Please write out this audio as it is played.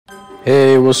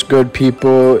Hey, what's good,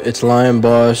 people? It's Lion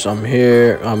Boss. I'm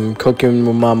here. I'm cooking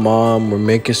with my mom. We're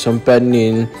making some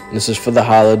pernil. This is for the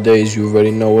holidays. You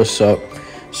already know what's up.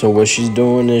 So what she's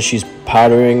doing is she's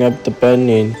powdering up the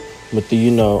pernil with the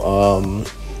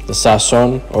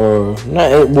sazon, or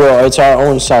not. Well, it's our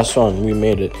own sazon. We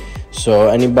made it. So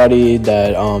anybody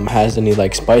that has any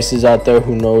like spices out there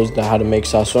who knows how to make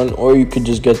sazon, or you could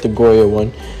just get the Goya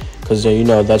one, because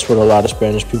that's what a lot of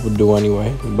Spanish people do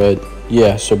anyway. But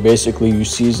yeah, so basically you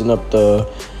season up the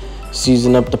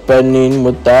pernil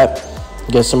with that.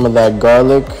 Get some of that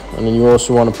garlic, and then you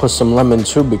also want to put some lemon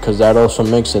too, because that also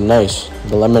makes it nice.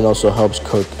 The lemon also helps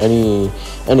cook any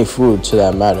food, to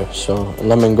that matter. So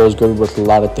lemon goes good with a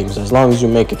lot of things, as long as you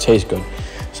make it taste good.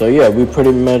 So yeah, we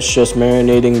pretty much just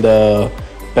marinating the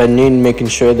pernil, making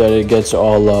sure that it gets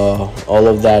all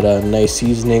of that nice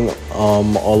seasoning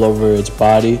all over its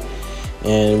body.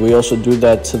 And we also do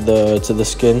that to the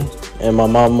skin. And my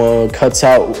mama cuts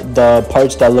out the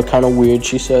parts that look kind of weird,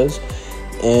 she says.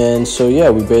 And so yeah,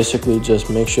 we basically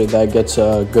just make sure that gets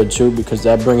good too, because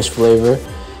that brings flavor.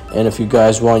 And if you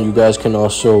guys want, you guys can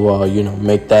also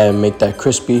make that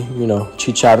crispy,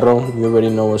 chicharrón. You already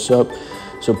know what's up.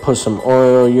 So put some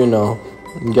oil,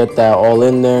 get that all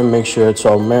in there. Make sure it's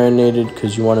all marinated,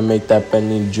 because you want to make that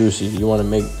pernil juicy.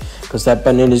 Because that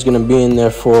pernil is gonna be in there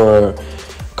for a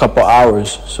couple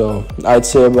hours. So I'd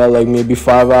say about like maybe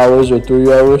 5 hours or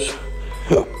 3 hours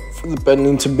for the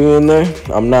pernil to be in there.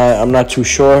 I'm not too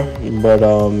sure, but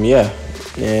yeah,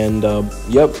 and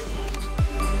yep.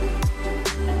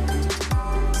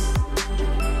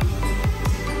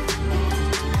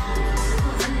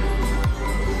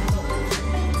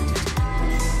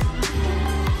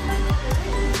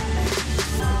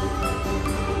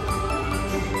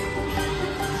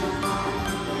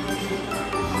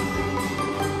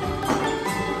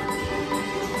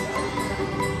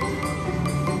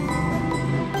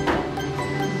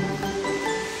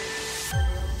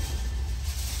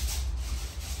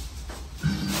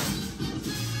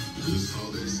 This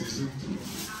holiday season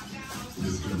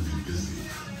is going to be busy.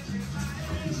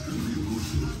 It's going to be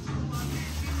emotional,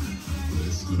 but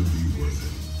it's going to be worth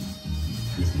it.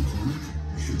 With McCormick,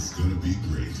 it's going to be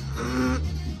great.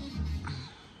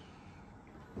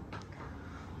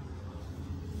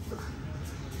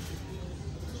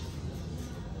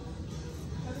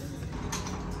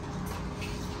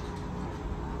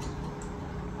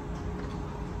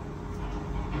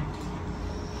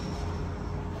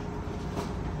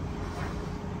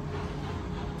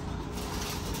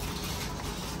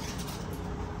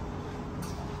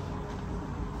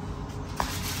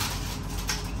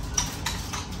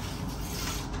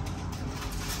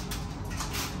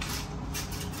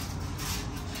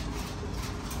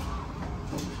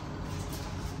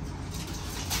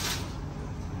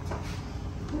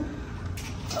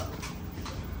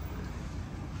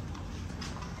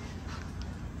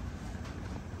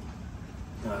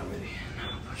 Already.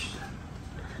 Now push that.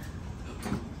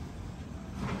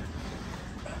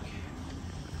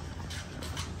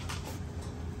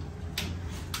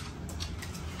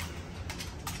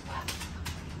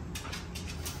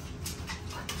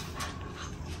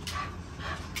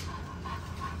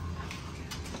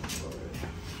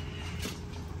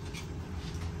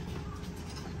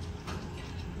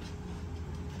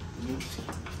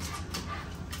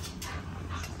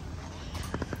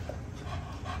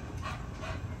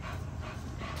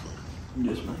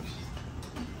 Yes, Max.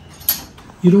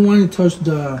 You don't want to touch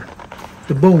the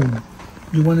bone.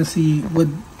 You want to see what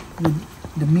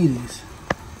the meat is.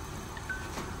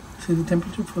 See the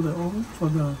temperature for the oven, for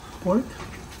the pork?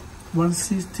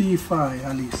 165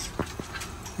 at least.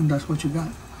 And that's what you got.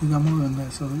 You got more than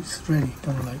that, so it's ready,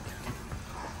 kind of like.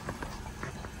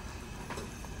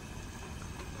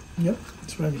 Yep,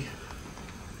 it's ready.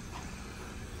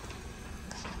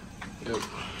 Yep.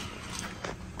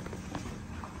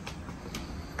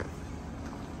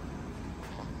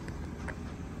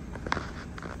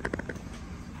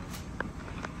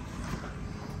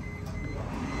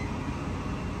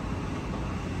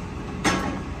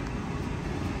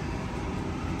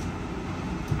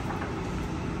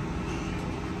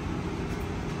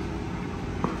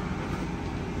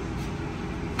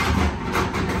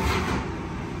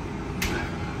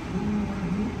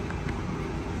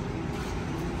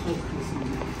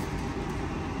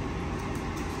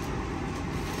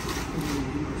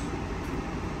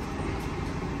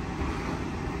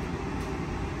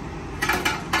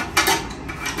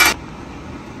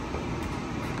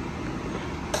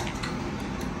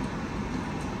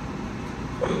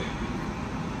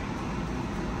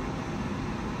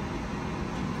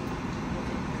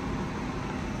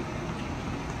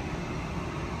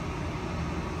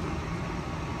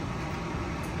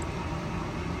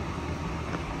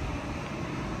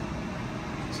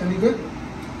 Any good?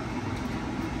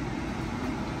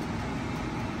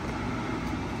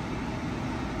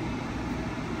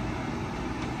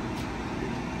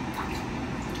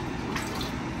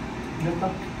 Ya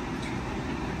está.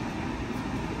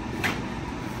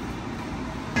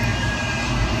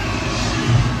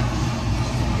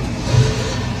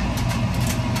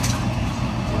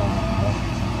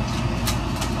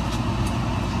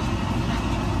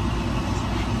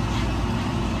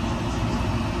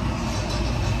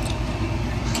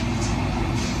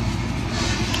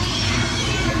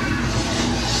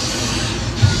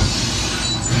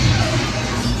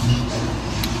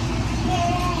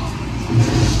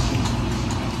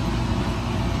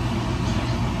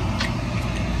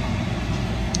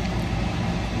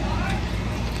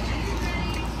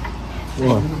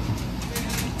 What?